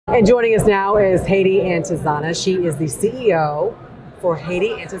And joining us now is Haydee Antezana. She is the CEO for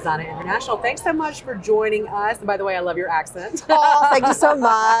Haydee Antezana International. Thanks so much for joining us. And by the way, I love your accent. Oh, thank you so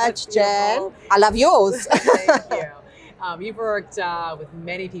much, Jan. I love yours. Thank you. You've worked with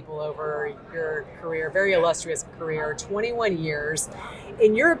many people over your career, very illustrious career, 21 years.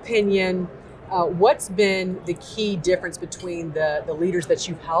 In your opinion, what's been the key difference between the leaders that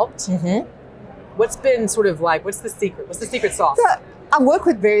you've helped? What's been sort of like, what's the secret? What's the secret sauce? So, I work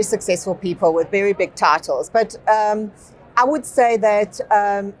with very successful people with very big titles, but I would say that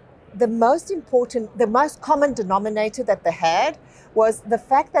the most common denominator that they had was the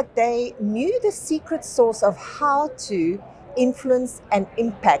fact that they knew the secret sauce of how to influence and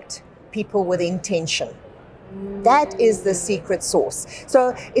impact people with intention. That is the secret sauce.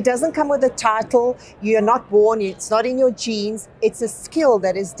 So it doesn't come with a title. You're not born, it's not in your genes. It's a skill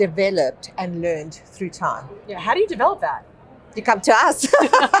that is developed and learned through time. Yeah, how do you develop that? You come to us.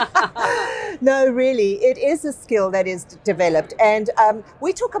 No, really, it is a skill that is developed. And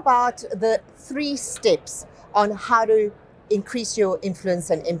we talk about the 3 steps on how to increase your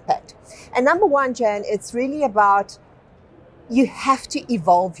influence and impact. And number 1, Jan, it's really about you have to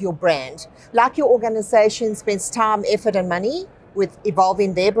evolve your brand. Like your organization spends time, effort, and money with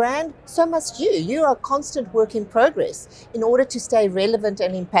evolving their brand, so must you. You're a constant work in progress in order to stay relevant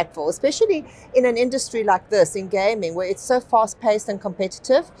and impactful, especially in an industry like this, in gaming, where it's so fast-paced and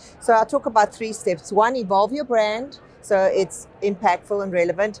competitive. So I'll talk about 3 steps. 1, evolve your brand, so it's impactful and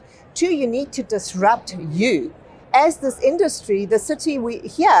relevant. 2, you need to disrupt you. As this industry, the city we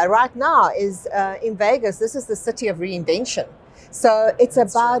here right now is in Vegas. This is the city of reinvention. So it's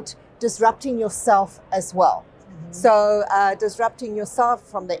about disrupting yourself as well. So disrupting yourself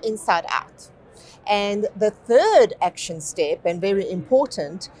from the inside out. And the 3rd action step, and very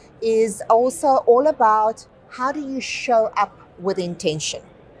important, is also all about how do you show up with intention?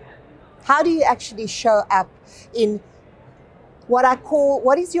 How do you actually show up in what I call,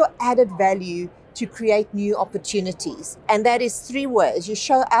 what is your added value to create new opportunities? And that is 3 ways. You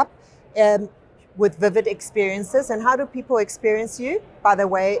show up with vivid experiences. And how do people experience you? By the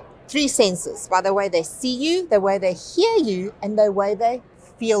way, 3 senses: by the way they see you, the way they hear you, and the way they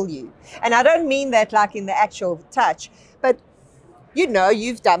feel you. And I don't mean that like in the actual touch, but you know,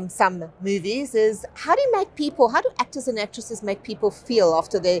 you've done some movies, is how do actors and actresses make people feel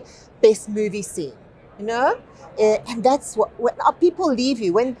after their best movie scene? You know? And that's what, when people leave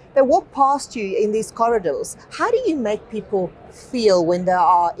you, when they walk past you in these corridors, how do you make people feel when they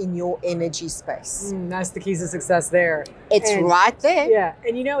are in your energy space? That's the keys to success there. It's right there. Yeah,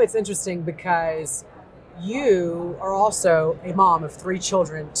 and you know, it's interesting because you are also a mom of 3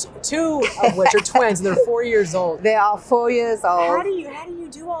 children, 2 of which are twins, and they're 4 years old. They are 4 years old. How do you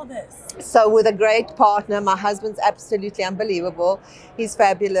do all this? So with a great partner, my husband's absolutely unbelievable. He's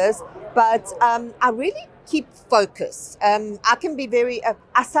fabulous. But I really keep focus. I can be very,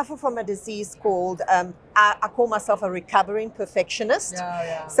 I suffer from a disease called, I call myself a recovering perfectionist.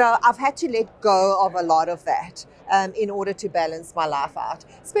 So I've had to let go of a lot of that in order to balance my life out,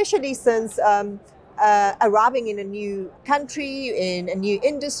 especially since arriving in a new country, in a new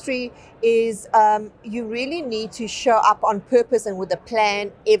industry, is you really need to show up on purpose and with a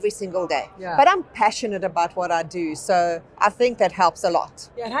plan every single day. But I'm passionate about what I do, so I think that helps a lot.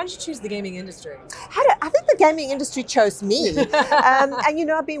 Yeah, and how did you choose the gaming industry? I think the gaming industry chose me. And you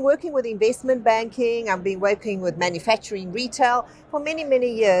know, I've been working with investment banking, I've been working with manufacturing, retail for many,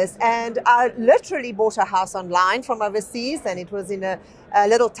 many years. And I literally bought a house online from overseas, and it was in a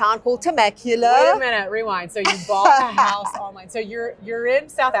little town called Temecula. Wait a minute, rewind. So you bought a house online. So you're in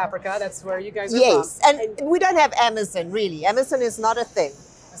South Africa. That's where you guys are from. Yes, and we don't have Amazon, really. Amazon is not a thing.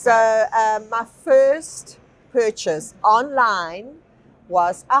 Okay. So my first purchase online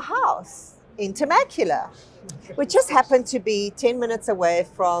was a house in Temecula, which just happened to be 10 minutes away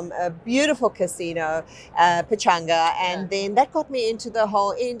from a beautiful casino, Pachanga. And then that got me into the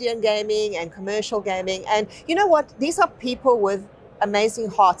whole Indian gaming and commercial gaming. And you know what? These are people with amazing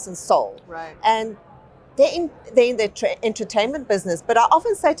hearts and soul. Right. And they're in the entertainment business, but I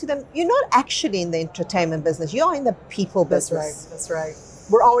often say to them, you're not actually in the entertainment business, you're in the people business. That's right.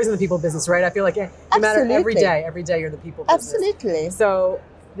 We're always in the people business, right? I feel like no matter every day you're in the people business. Absolutely. So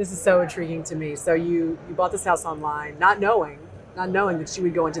this is so intriguing to me. So you bought this house online, not knowing that you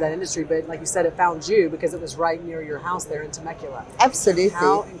would go into that industry, but like you said, it found you because it was right near your house there in Temecula. Absolutely.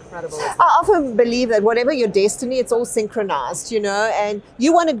 How incredible is that? I often believe that whatever your destiny, it's all synchronized, you know, and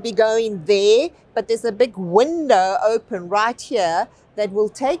you want to be going there, but there's a big window open right here that will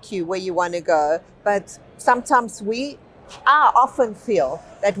take you where you want to go. But sometimes we I often feel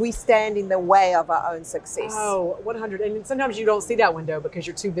that we stand in the way of our own success. Oh, 100. And sometimes you don't see that window because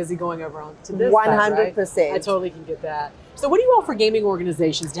you're too busy going over on to this 100%. side, right? I totally can get that. So what do you offer gaming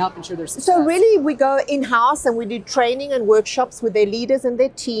organizations to help ensure their success? So really we go in-house and we do training and workshops with their leaders and their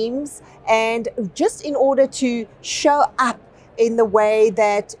teams, and just in order to show up in the way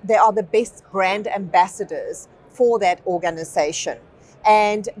that they are the best brand ambassadors for that organization,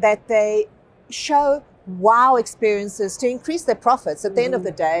 and that they show wow experiences to increase their profits. At the end of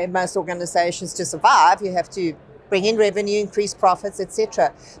the day, most organizations, to survive, you have to bring in revenue, increase profits,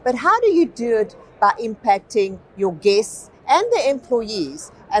 etc. But how do you do it? By impacting your guests and the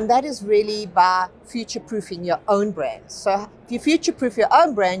employees. And that is really by future-proofing your own brand. So if you future-proof your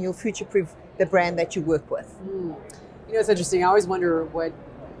own brand, you'll future-proof the brand that you work with. You know, it's interesting. I always wonder what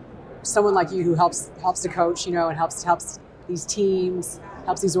someone like you who helps to coach, you know, and helps these teams,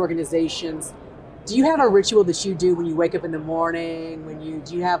 helps these organizations. Do you have a ritual that you do when you wake up in the morning?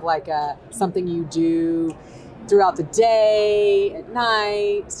 Do you have like something you do throughout the day, at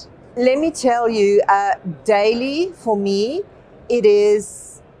night? Let me tell you, daily for me,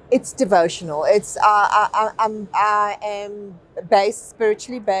 it's devotional. I am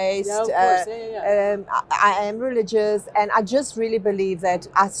spiritually based. Yeah, of course. I am religious, and I just really believe that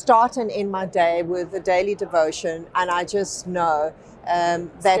I start and end my day with a daily devotion, and I just know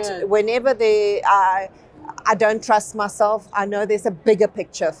that whenever I don't trust myself, I know there's a bigger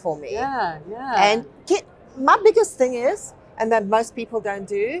picture for me. Yeah. And my biggest thing is, and that most people don't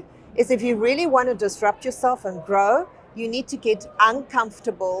do, is if you really want to disrupt yourself and grow, you need to get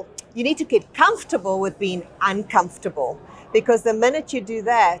uncomfortable. You need to get comfortable with being uncomfortable. Because the minute you do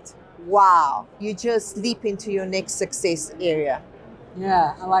that, wow, you just leap into your next success area.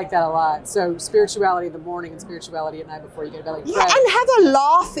 Yeah, I like that a lot. So spirituality in the morning and spirituality at night before you get to bed. Yeah, and have a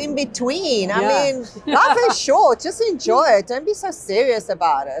laugh in between. I mean, life is short. Just enjoy it. Don't be so serious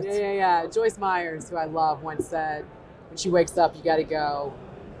about it. Yeah. Joyce Myers, who I love, once said, when she wakes up, you got to go,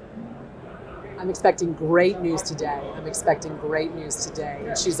 I'm expecting great news today.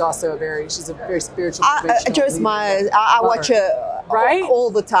 And she's also a very spiritual. Joyce Myers, I watch her all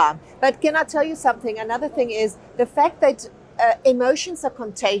the time. But can I tell you something? Another thing is the fact that emotions are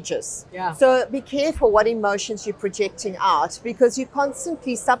contagious. Yeah. So be careful what emotions you're projecting out, because you're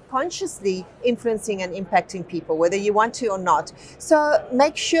constantly subconsciously influencing and impacting people, whether you want to or not. So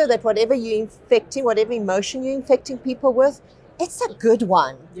make sure that whatever emotion you're infecting people with, it's a good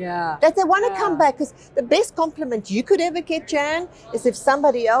one. Yeah. That they want to come back. Because the best compliment you could ever get, Jan, is if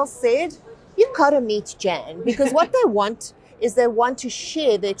somebody else said, you got to meet Jan. Because what they want is they want to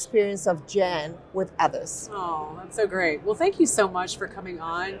share the experience of Jan with others. Oh, that's so great. Well, thank you so much for coming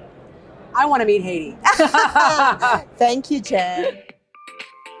on. I want to meet Haydee. Thank you, Jan.